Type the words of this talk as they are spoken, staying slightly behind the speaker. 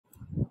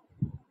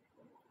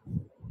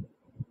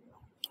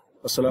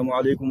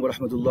Assalamualaikum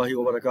warahmatullahi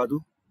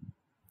wabarakatuh.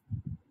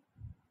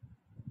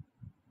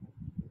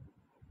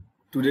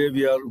 Today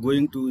we are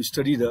going to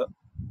study the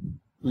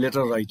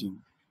letter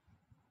writing.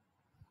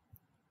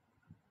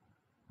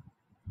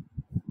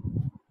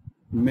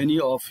 Many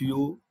of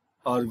you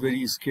are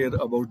very scared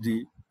about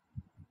the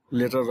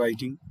letter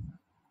writing,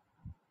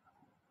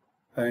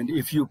 and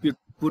if you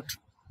put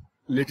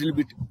little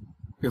bit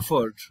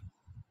effort,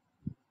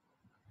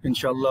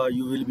 inshallah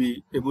you will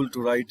be able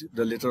to write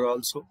the letter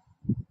also,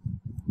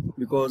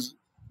 because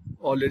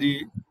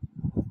already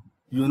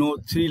you know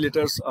 3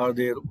 letters are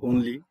there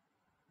only,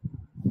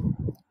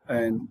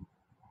 and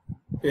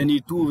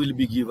any 2 will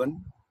be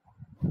given,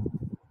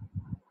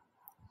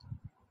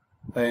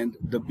 and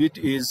the bit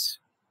is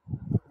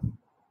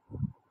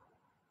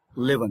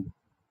 11.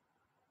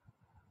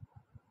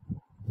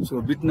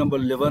 So bit number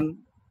 11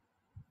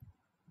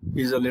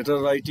 is a letter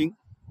writing.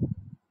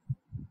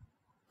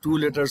 2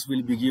 letters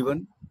will be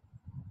given.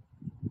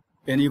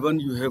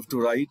 Anyone you have to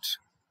write.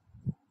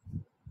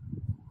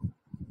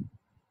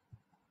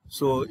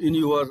 So in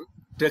your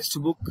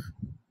textbook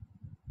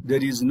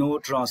there is no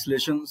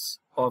translations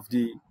of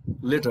the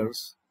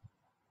letters.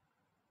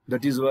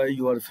 That is why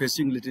you are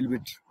facing little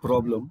bit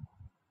problem.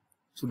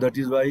 So that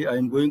is why I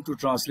am going to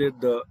translate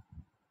the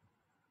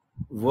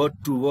word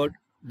to word.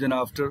 Then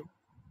after,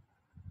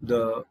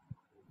 the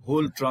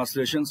whole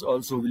translations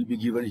also will be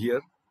given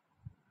here.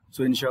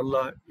 So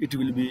inshallah it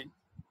will be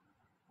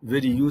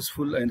very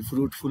useful and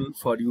fruitful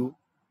for you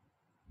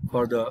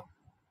for the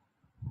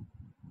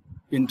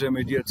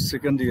intermediate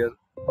second year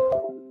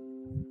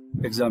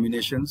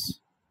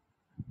examinations,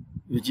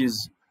 which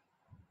is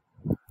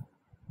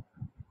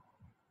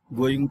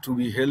going to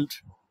be held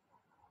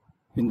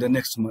in the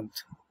next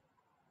month.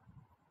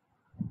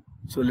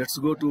 So let's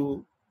go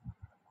to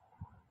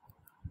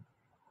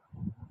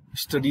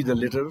study the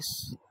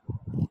letters.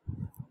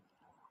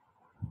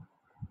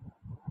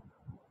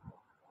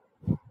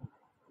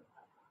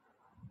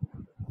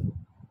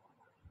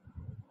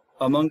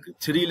 Among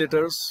 3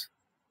 letters,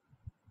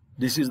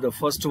 this is the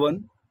first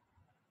one,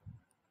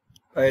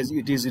 as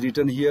it is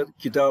written here,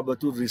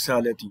 Kitabatul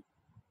Risalati,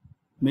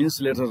 means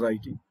letter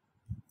writing.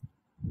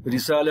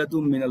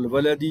 Risalatun min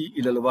al-waladi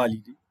ila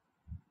al-walidi.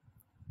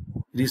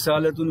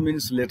 Risalatun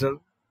means letter,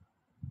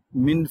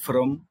 min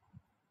from,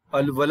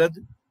 al-walad,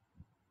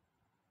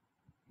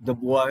 the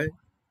boy,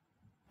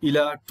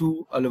 ila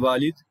to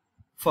al-walid,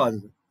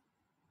 father.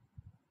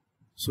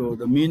 So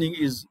the meaning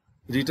is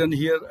written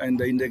here, and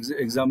in the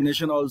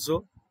examination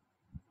also,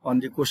 on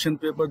the question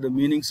paper, the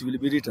meanings will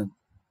be written.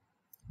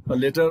 A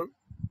letter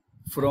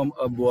from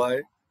a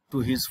boy to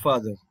his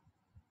father.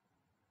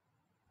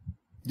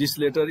 This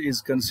letter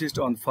is consist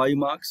on 5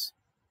 marks.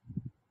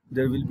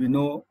 There will be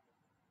no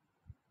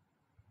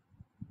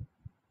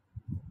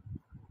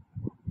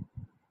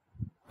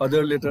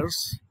other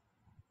letters.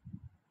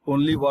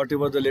 Only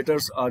whatever the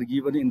letters are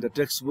given in the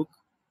textbook.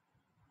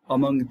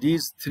 Among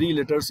these 3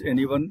 letters,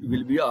 anyone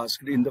will be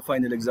asked in the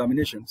final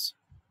examinations.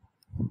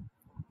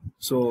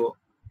 So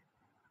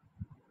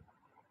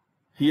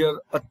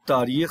here,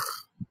 at-Tarikh,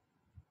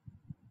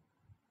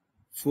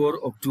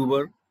 4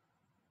 October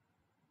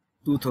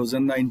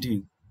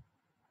 2019.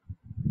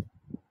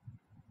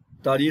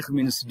 Tarikh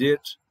means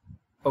date,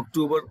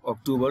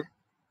 October.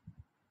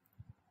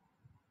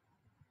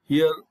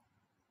 Here,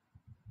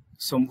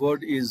 some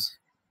word is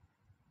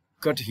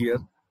cut here.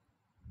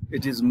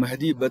 It is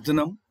Mahdi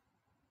Batnam,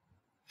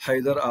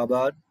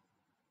 Hyderabad,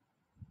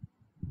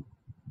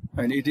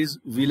 and it is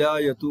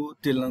Vilayatu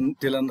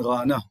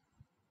Telangana.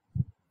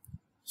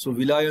 So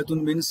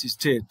Vilayatun means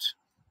state.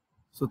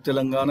 So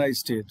Telangana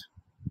state.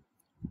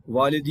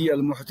 Walidi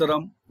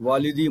al-Muhtaram,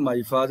 Walidi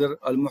my father,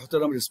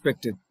 al-Muhtaram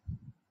respected.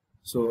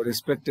 So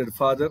respected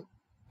father.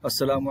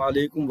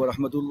 Assalamualaikum wa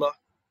rahmatullah.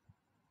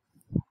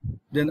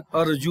 Then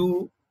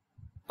Arju,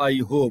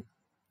 I hope.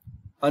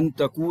 An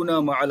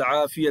takuna ma'al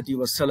afiyati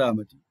was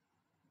salamati.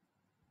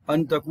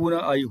 An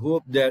takuna, I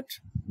hope that.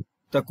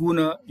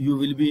 Takuna, you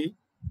will be.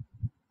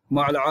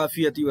 Ma'al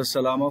afiyati was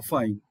salama,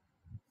 fine.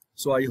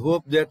 So I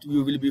hope that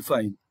you will be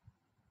fine.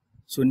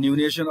 So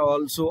nunation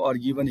also are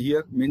given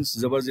here, means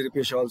Zabar Zir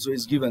Pesh also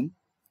is given.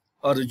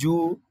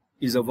 Arju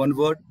is a one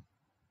word.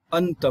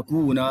 An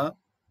takuna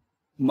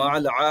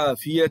ma'al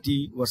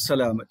afiyati was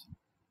salamati.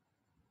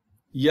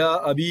 Ya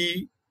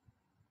abi,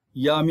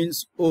 ya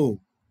means O.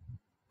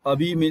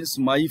 Abi means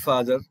my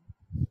father.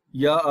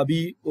 Ya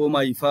abi, O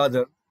my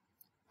father.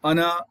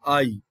 Ana,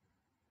 I.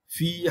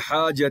 Fi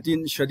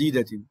hajatin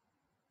shadidatin.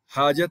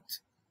 Hajat,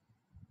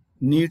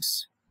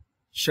 needs.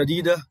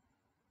 Shadida,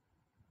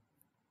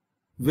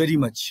 very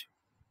much.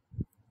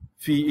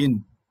 Fi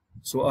in.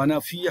 So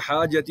ana fi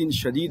hajatin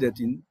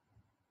shadidatin.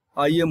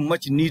 I am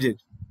much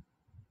needed.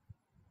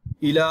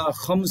 Ila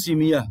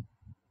khamsimiyah,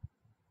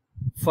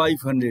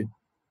 500.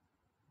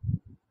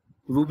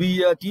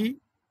 Rubiyati,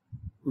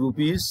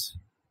 rupees.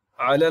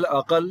 Alal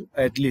aqal,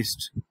 at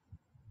least.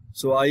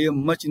 So I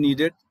am much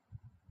needed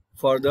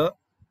for the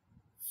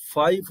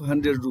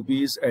 500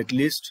 rupees at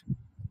least.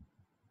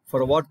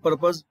 For what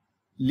purpose?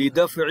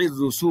 لِدَفْعِ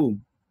الرُّسُوم.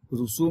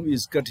 Rusum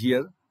is cut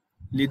here.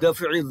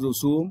 लिदफ़इ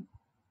रुसूम,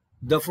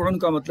 दफ़उन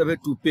का मतलब है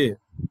to पे,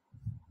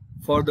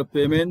 for the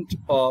payment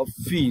of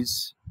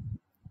fees,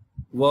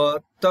 व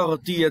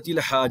तग़तियतिल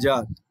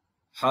हाजात,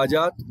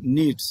 हाजात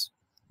needs,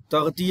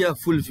 तग़तिया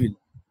fulfil,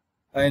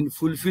 and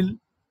fulfil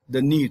the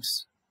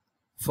needs.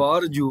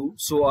 फारजू,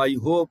 so I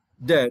hope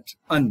that,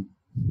 on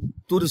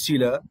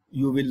तुरसिला,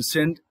 you will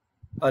send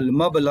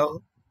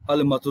al-mablagh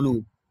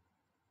al-matlub.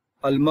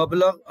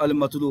 Al-mablagh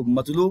al-matlub,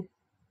 matlub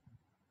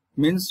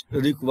means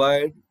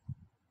required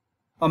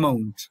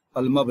amount,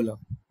 al-mablagh.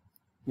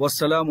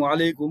 Wassalamu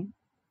alaikum.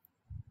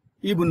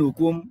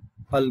 Ibnukum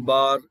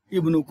al-bar,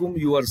 ibnukum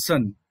your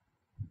son,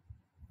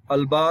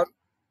 al-bar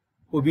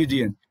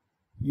obedient,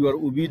 your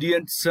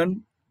obedient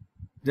son.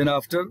 Then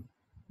after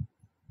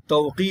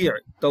tawqi',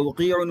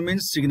 tawqi'un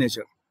means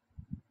signature.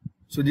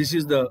 So this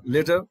is the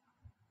letter.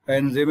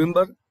 And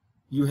remember,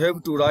 you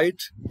have to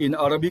write in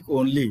Arabic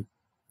only.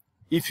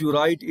 If you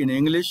write in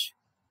English,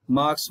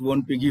 marks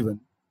won't be given.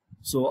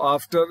 So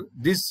after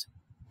this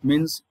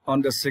means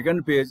on the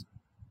second page,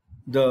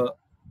 the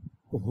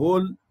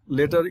whole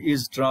letter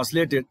is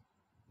translated.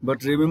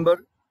 But remember,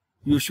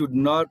 you should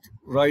not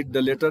write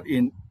the letter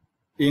in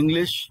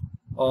English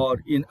or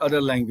in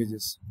other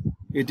languages.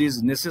 It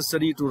is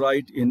necessary to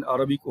write in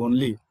Arabic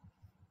only.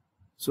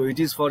 So it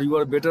is for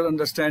your better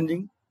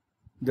understanding.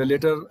 The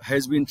letter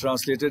has been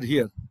translated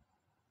here.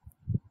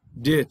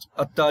 Date,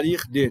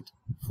 at-tarikh date,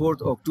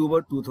 4th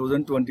October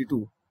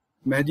 2022.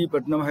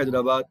 Mehdipatnam,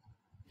 Hyderabad,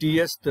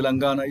 TS,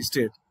 Telangana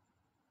State.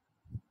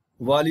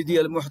 Walidi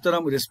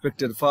al-Muhtaram,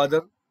 respected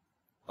father.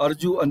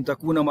 Arju an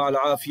takuna ma'al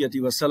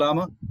afiyati wa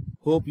salama.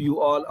 Hope you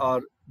all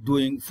are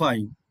doing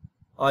fine.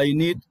 I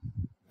need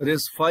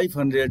Rs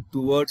 500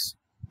 towards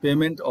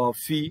payment of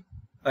fee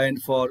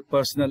and for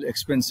personal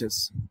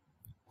expenses.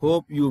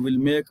 Hope you will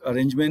make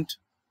arrangement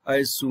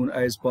as soon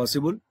as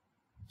possible.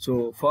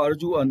 So,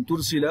 Farju an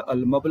tursila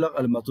al-mablagh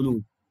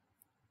al-matlub.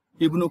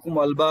 Ibnukum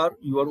al-bar,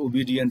 your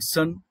obedient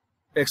son,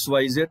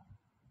 XYZ.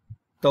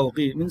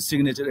 Tawqi means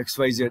signature,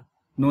 XYZ.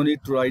 No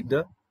need to write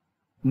the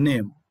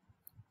name.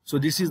 So,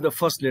 this is the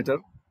first letter.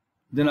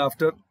 Then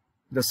after,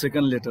 the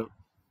second letter.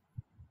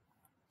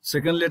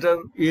 Second letter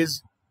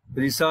is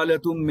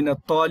Risalatum min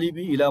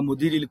at-talibi ila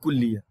mudiril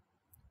kulliya.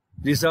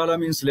 Risala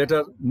means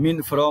letter,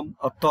 min from,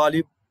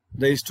 at-talib,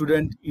 the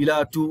student,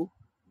 ila to,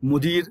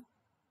 mudir,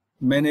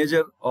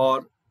 manager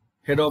or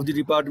head of the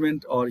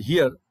department, or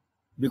here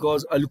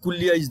because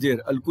al-kulliya is there.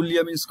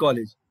 Al-kulliya means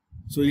college.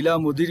 So ila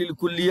mudiril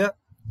kulliya,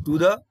 to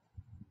the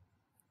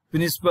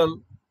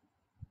principal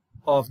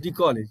of the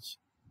college.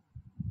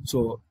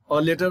 So a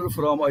letter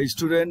from a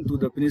student to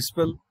the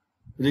principal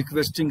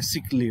requesting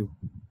sick leave.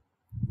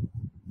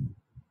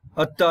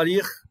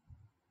 At-tarikh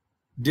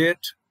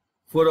date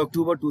 4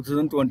 October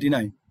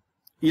 2029.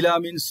 Ila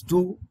means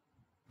to,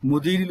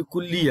 mudiril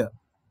kulliya,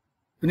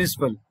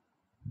 principal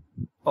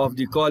of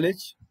the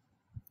college,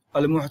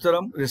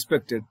 al-muhtaram,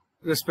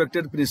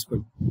 respected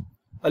principal.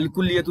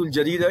 Al-kulliyatul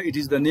jarida, it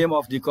is the name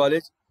of the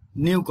college,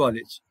 new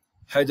college,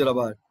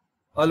 Hyderabad.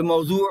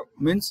 Al-mawzu'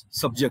 means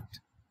subject.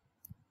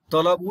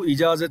 Talabu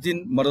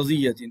ijazatin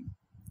maradiyatin.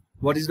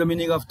 What is the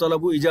meaning of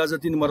talabu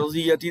ijazatin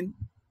maradiyatin?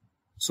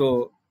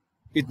 So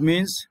it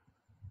means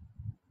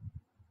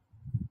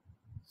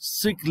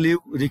sick leave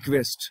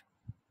request.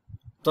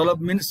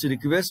 Talab means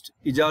request,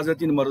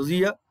 ijazatin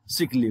maradiya,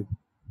 sick leave.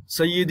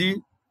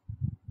 Sayyidi,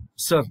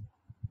 sir.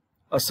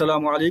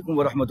 Assalamualaikum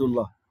wa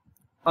rahmatullah.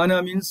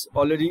 Ana means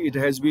already it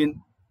has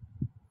been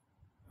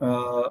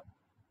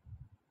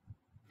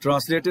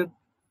translated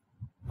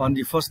on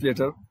the first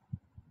letter.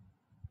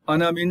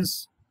 Ana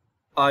means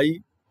I,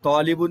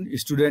 talibun,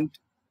 student,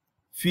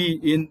 fi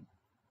in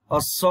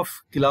as-saf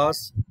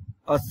class,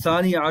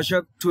 athani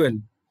ashar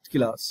 12th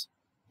class,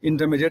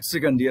 intermediate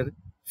second year,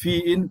 fi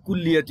in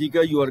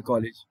kulliyatika, your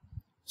college.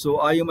 So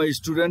I am a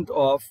student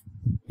of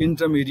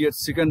intermediate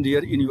second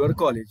year in your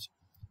college.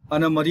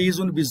 Ana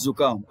marizun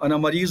bizzukam. Ana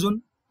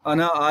marizun,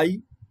 ana I,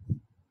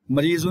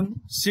 marizun,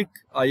 sick,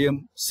 I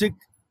am sick,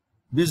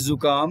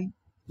 bizzukam,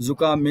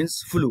 zukam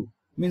means flu,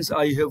 means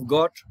I have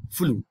got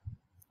flu.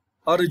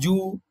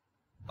 Arju,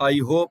 I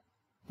hope,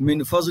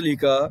 min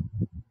fazlika,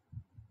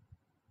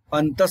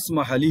 an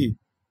tasmahali,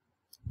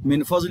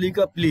 min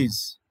fazlika,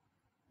 please.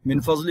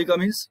 Min fazlika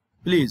means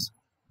please.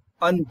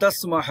 An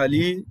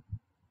tasmahali,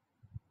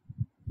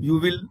 you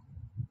will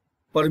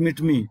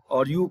permit me,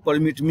 or you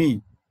permit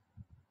me,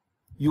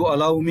 you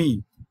allow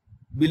me,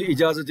 bil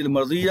ijazatil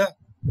mardiya,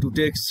 to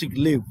take sick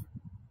leave.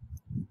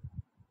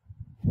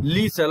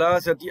 Li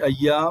salasati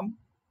ayyam,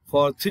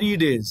 for 3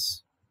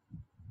 days.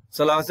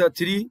 Salasa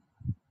 3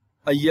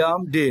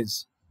 ayyam,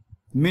 days.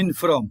 Min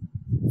from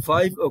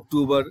 5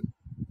 October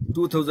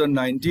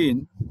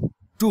 2019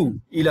 to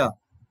ila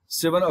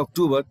 7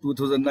 October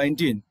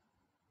 2019.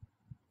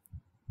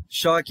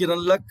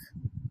 Shakiran lak,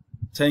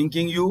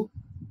 thanking you.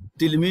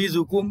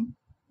 Tilmizukum,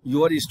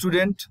 your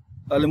student.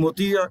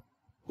 Al-muti',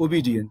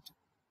 obedient.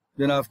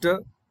 Then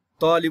after,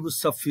 Talibus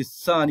Safi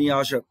Thani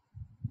Ashar,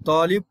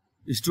 Talib,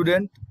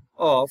 student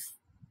of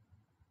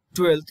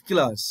 12th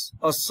class.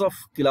 As-Saf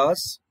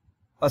class,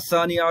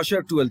 Athani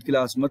Ashar, 12th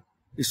class.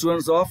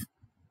 Students of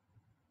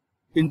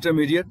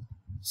intermediate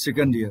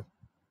second year.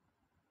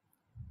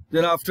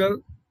 Then after,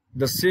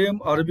 the same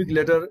Arabic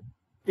letter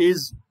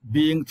is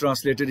being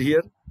translated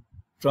here.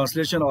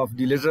 Translation of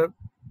the letter,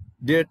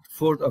 date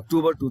 4th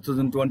October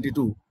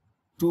 2022,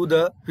 to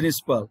the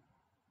principal,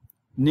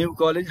 New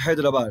College,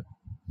 Hyderabad.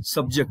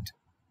 Subject,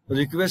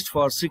 request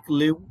for sick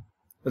leave.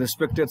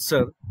 Respected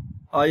sir,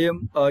 I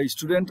am a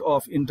student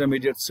of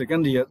intermediate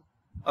second year.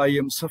 I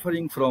am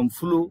suffering from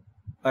flu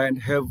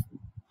and have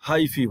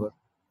high fever.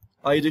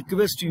 I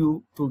request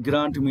you to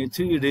grant me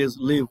 3 days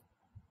leave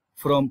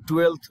from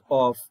 12th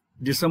of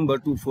December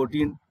to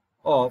 14th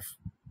of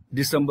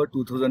December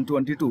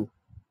 2022.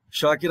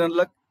 Shakiran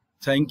Lak,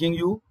 thanking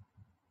you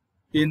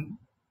in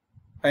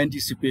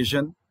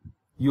anticipation.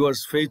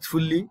 Yours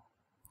faithfully,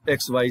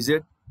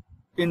 XYZ,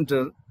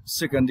 inter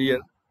second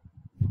year.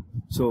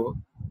 So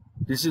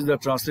this is the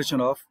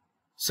translation of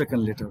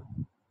second letter.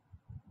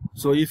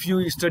 So if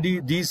you study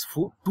these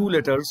 2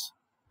 letters,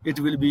 it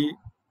will be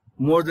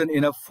more than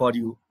enough for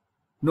you.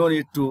 No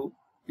need to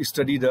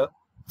study the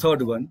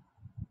third one.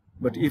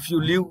 But if you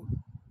leave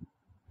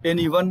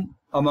any one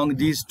among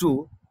these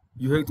 2,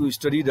 you have to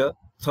study the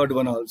third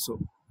one also.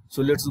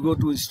 So let's go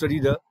to study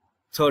the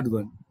third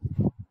one.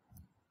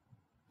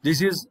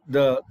 This is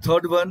the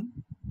third one.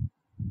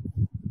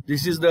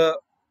 This is the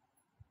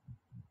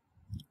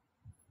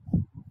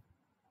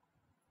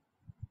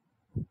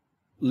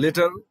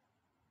letter,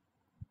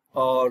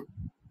 or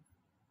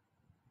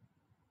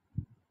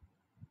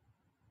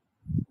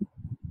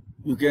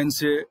you can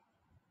say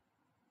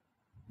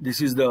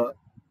this is the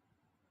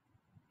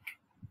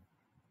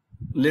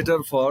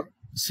letter for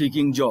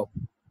seeking job.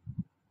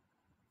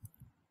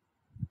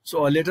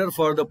 So a letter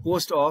for the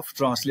post of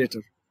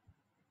translator,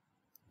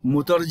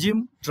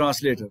 Mutarjim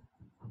translator,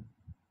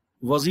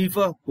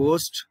 Wazifa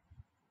post,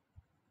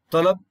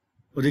 Talab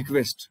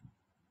request.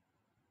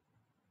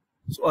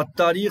 So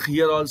at-Tarikh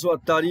here also,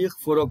 at-Tarikh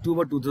 4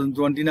 October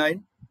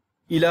 2029,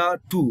 ila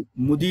to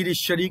Mudir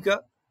Sharika,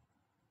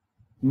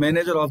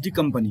 manager of the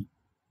company.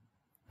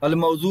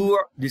 Al-Mawdu',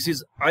 this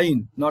is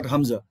Ain, not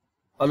Hamza.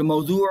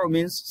 Al-Mawdu'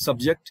 means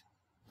subject.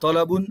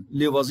 Talabun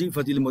li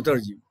wazifatil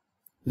mutarjim,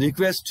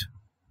 request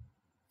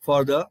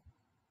for the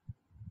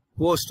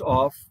post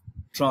of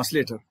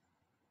translator.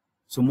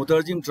 So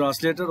mutarjim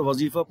translator,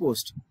 wazifa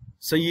post.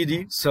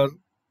 Sayyidi, sir,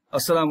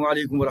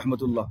 Assalamualaikum wa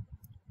rahmatullah.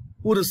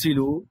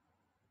 Ursilu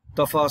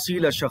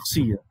tafasila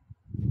shakhsiyya.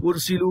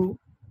 Ursilu,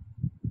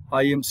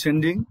 I am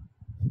sending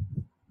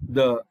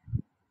the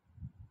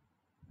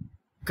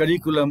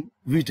curriculum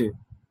vitae.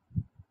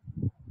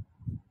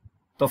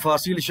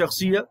 Tafasil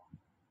shakhsiyya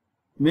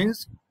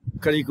means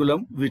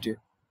curriculum vitae.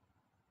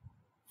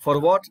 For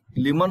what?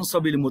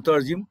 Limansabil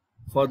mutarjim,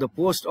 for the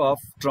post of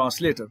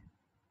translator.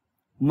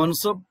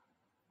 Mansab,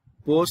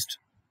 post,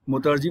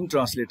 mutarjim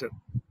translator.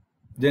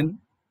 Then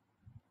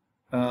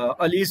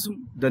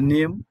al-ism, the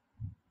name.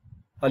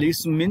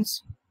 Al-ism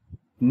means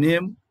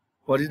name.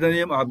 What is the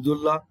name?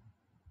 Abdullah.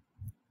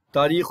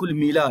 Tarikhul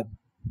milad.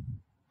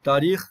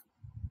 Tarikh,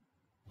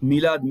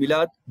 milad,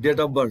 milad, date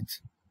of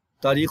birth.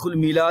 Tarikhul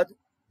milad,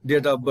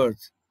 date of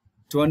birth,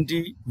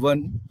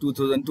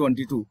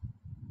 21/2022.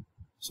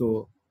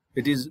 So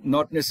it is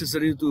not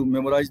necessary to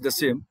memorize the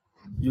same.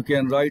 You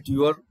can write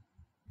your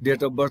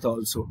date of birth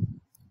also.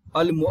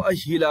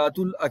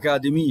 Al-Mu'ahhilatul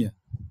Akademiyya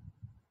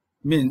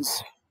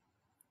means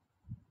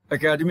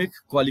academic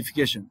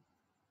qualification.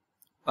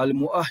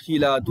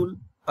 Al-Mu'ahhilatul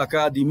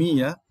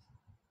Akademiyya,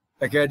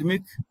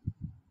 academic,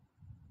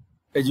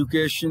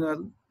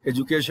 education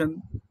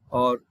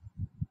or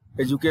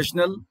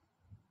educational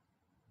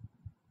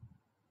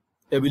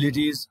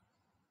abilities,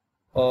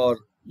 or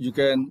you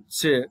can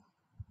say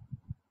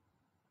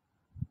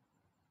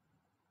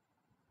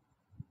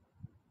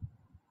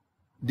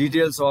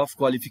details of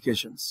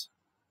qualifications.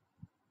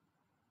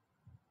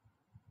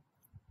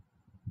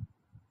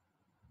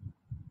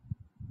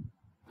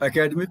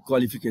 Academic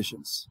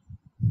qualifications.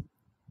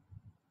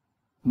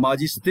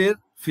 Magister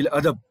fil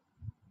adab.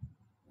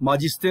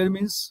 Magister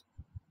means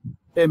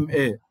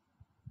MA,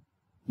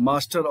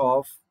 Master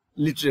of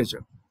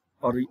Literature,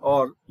 or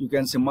you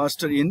can say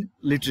Master in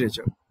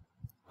Literature.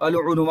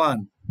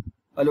 Al-Unwan.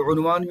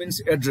 Al-Unwan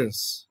means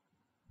address.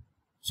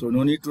 So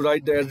no need to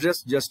write the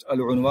address, just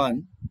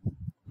Al-Unwan.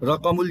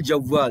 Raqamul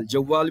Jawwal.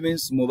 Jawwal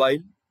means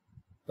mobile.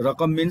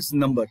 Raqam means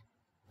number.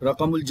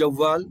 Raqamul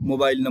Jawwal,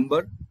 mobile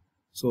number.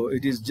 So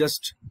it is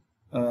just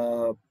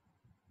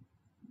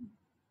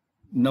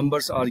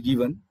numbers are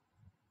given.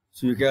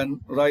 So you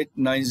can write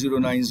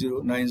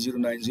 9090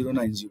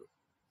 909090.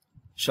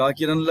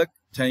 Shakiran Lak,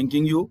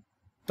 thanking you.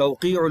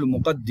 Tawqi'ul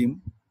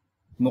Muqaddim.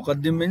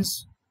 Muqaddim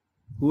means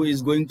who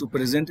is going to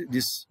present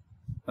this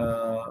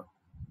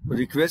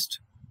request.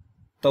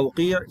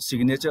 Tawqi',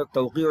 signature.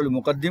 Tawqi'ul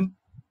Muqaddim.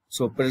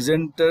 So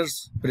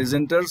presenters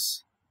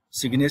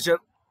signature,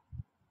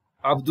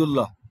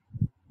 Abdullah.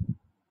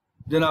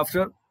 Then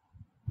after,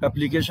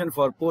 application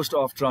for post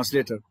of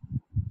translator.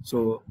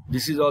 So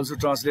this is also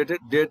translated,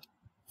 date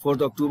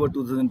 4th October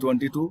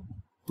 2022,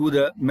 to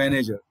the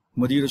manager,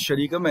 Mudir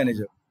Sharika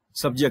manager.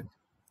 Subject,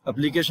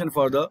 application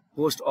for the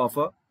post of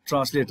a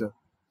translator.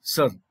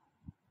 Sir,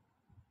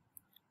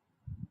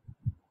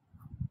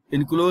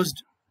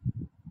 Enclosed,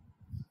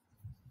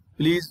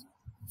 please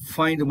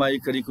find my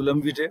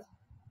curriculum vitae.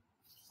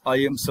 I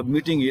am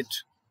submitting it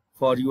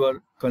for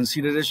your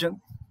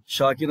consideration.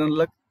 Shakiran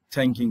Lak,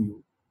 thanking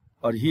you.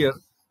 Or here,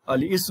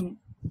 Al-Ism,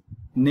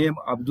 name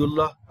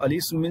Abdullah.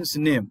 Al-Ism means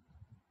name.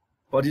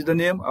 What is the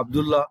name?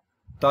 Abdullah.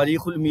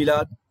 Tarikhul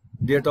Milad,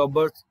 date of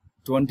birth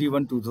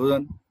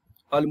 21/2000.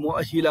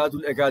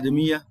 Al-Mu'ahilatul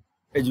Academiyah,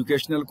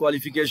 educational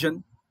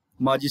qualification.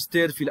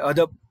 Magister fil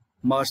Adab,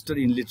 master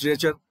in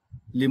literature.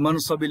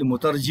 Limansabil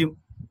Mutarjim,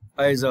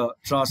 as a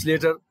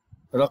translator.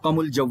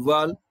 Raqamul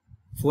Jawwal,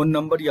 phone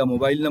number ya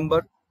mobile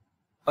number.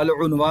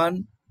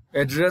 Al-Unwan,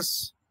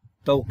 address.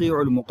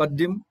 Tawqi'ul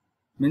Muqaddim,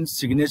 means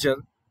signature.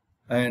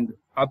 And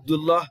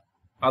Abdullah,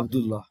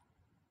 Abdullah.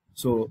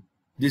 So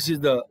this is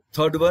the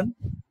third one,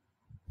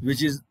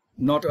 which is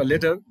not a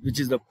letter, which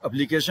is the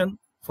application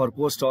for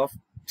post of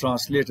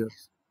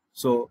translators.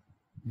 So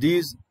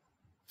these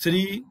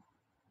three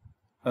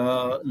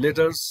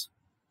letters,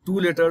 2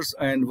 letters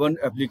and 1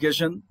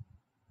 application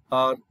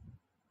are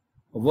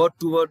word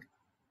to word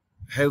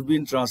have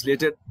been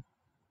translated,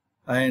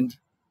 and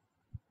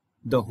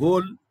the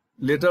whole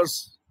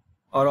letters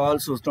are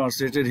also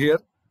translated here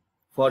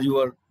for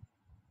your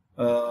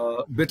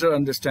better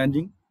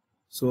understanding.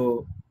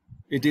 So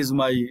it is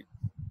my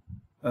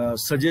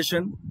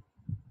suggestion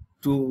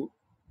to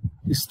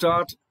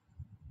start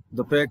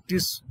the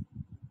practice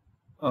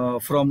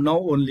from now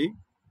only.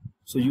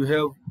 So you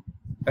have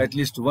at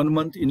least 1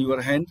 month in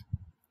your hand.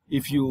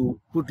 If you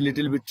put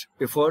little bit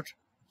effort,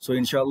 so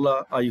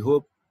inshallah I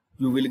hope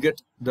you will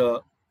get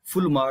the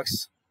full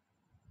marks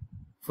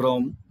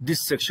from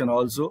this section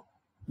also,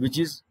 which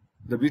is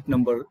the bit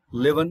number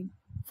 11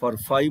 for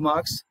 5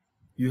 marks.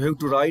 You have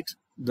to write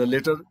the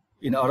letter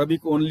in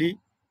Arabic only.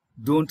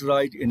 Don't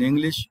write in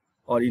English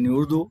or in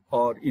Urdu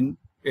or in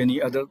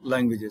any other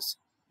languages.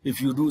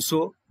 If you do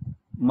so,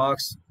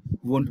 marks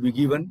won't be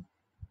given.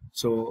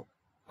 So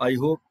I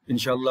hope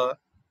inshallah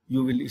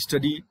you will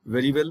study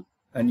very well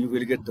and you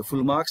will get the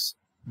full marks.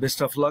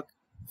 Best of luck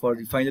for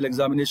the final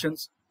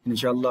examinations.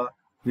 Inshallah,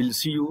 we'll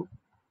see you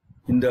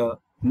in the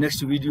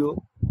next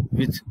video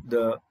with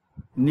the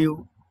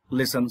new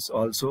lessons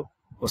also.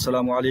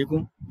 Wassalamu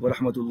alaikum wa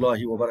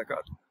rahmatullahi wa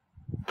barakatuh.